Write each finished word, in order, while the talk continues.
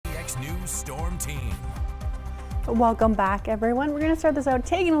new storm team. Welcome back, everyone. We're going to start this out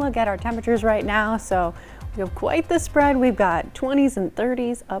taking a look at our temperatures right now. So we have quite the spread. We've got 20s and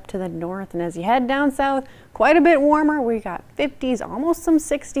 30s up to the north, and as you head down south, quite a bit warmer. We got 50s, almost some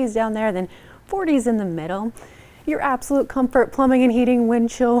 60s down there, then 40s in the middle. Your absolute comfort plumbing and heating wind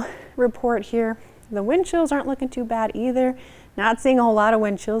chill report here. The wind chills aren't looking too bad either. Not seeing a whole lot of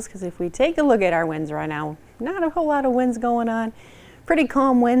wind chills, because if we take a look at our winds right now, not a whole lot of winds going on. Pretty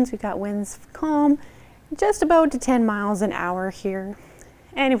calm winds. We've got winds calm, just about to 10 miles an hour here.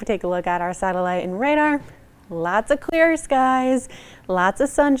 And if we take a look at our satellite and radar, lots of clear skies, lots of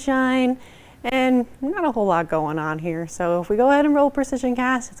sunshine, and not a whole lot going on here. So if we go ahead and roll precision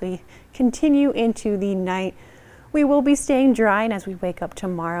cast as we continue into the night, we will be staying dry, and as we wake up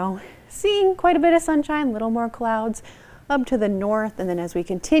tomorrow, seeing quite a bit of sunshine, little more clouds up to the north. And then as we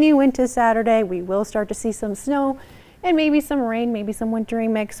continue into Saturday, we will start to see some snow and maybe some rain, maybe some wintry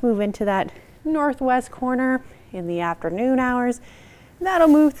mix move into that northwest corner in the afternoon hours. That'll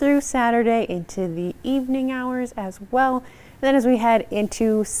move through Saturday into the evening hours as well. And then as we head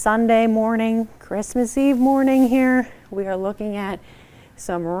into Sunday morning, Christmas Eve morning here, we are looking at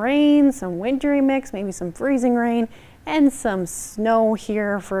some rain, some wintry mix, maybe some freezing rain, and some snow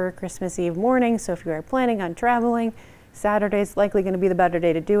here for Christmas Eve morning. So if you are planning on traveling, Saturday's likely going to be the better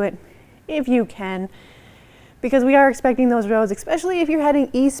day to do it if you can, because we are expecting those roads, especially if you're heading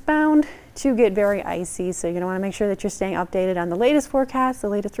eastbound, to get very icy. So you're going to want to make sure that you're staying updated on the latest forecast, the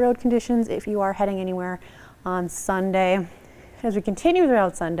latest road conditions if you are heading anywhere on Sunday. As we continue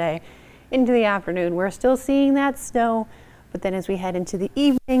throughout Sunday into the afternoon, we're still seeing that snow, but then as we head into the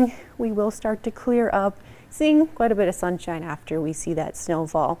evening, we will start to clear up, seeing quite a bit of sunshine after we see that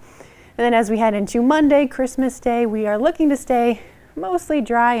snowfall. And then as we head into Monday, Christmas Day, we are looking to stay mostly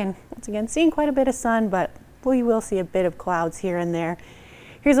dry and once again seeing quite a bit of sun, but we will see a bit of clouds here and there.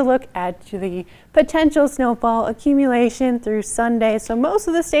 Here's a look at the potential snowfall accumulation through Sunday. So most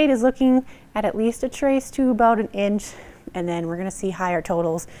of the state is looking at least a trace to about an inch, and then we're going to see higher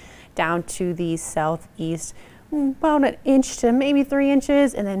totals down to the southeast, about an inch to maybe 3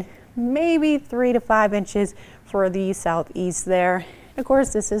 inches, and then maybe 3 to 5 inches for the southeast there. Of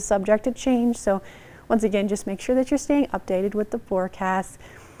course, this is subject to change, so once again, just make sure that you're staying updated with the forecast.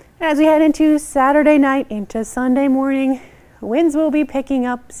 As we head into Saturday night into Sunday morning, winds will be picking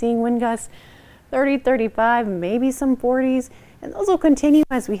up, seeing wind gusts 30, 35, maybe some 40s, and those will continue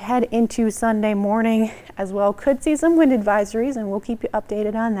as we head into Sunday morning as well. Could see some wind advisories, and we'll keep you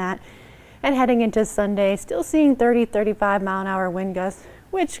updated on that. And heading into Sunday, still seeing 30, 35 mile an hour wind gusts,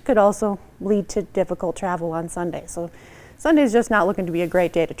 which could also lead to difficult travel on Sunday. So Sunday is just not looking to be a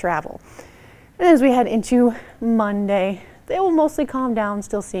great day to travel. And as we head into Monday, they will mostly calm down,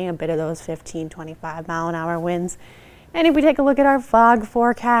 still seeing a bit of those 15, 25 mile an hour winds. And if we take a look at our fog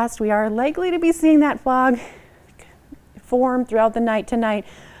forecast, we are likely to be seeing that fog form throughout the night tonight,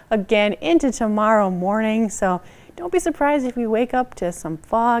 again into tomorrow morning. So don't be surprised if we wake up to some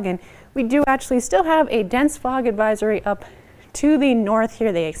fog. And we do actually still have a dense fog advisory up to the north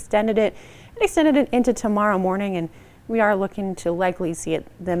here. They extended it into tomorrow morning, and we are looking to likely see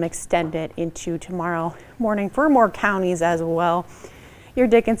them extend it into tomorrow morning for more counties as well. Your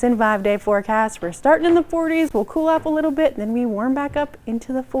Dickinson 5-day forecast, we're starting in the 40s. We'll cool off a little bit, then we warm back up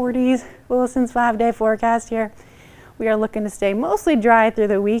into the 40s. Williston's 5-day forecast here. We are looking to stay mostly dry through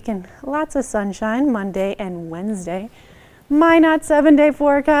the week and lots of sunshine Monday and Wednesday. Minot 7-day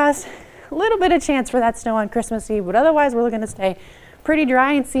forecast, a little bit of chance for that snow on Christmas Eve, but otherwise we're looking to stay pretty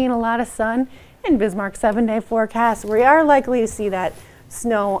dry and seeing a lot of sun. In Bismarck 7-day forecast, we are likely to see that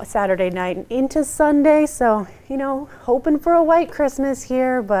snow Saturday night and into Sunday. So, hoping for a white Christmas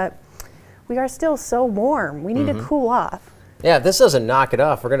here, but we are still so warm. We need to cool off. Yeah, if this doesn't knock it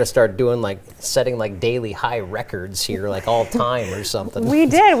off, we're going to start doing setting daily high records here, all time or something. We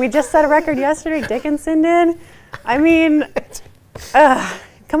did. We just set a record yesterday. Dickinson did. I mean,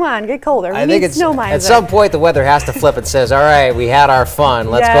 come on, get colder. I think at some point the weather has to flip and says, all right, we had our fun.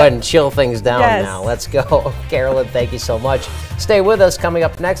 Let's go ahead and chill things down now. Let's go. Carolyn, thank you so much. Stay with us. Coming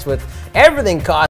up next with everything cost.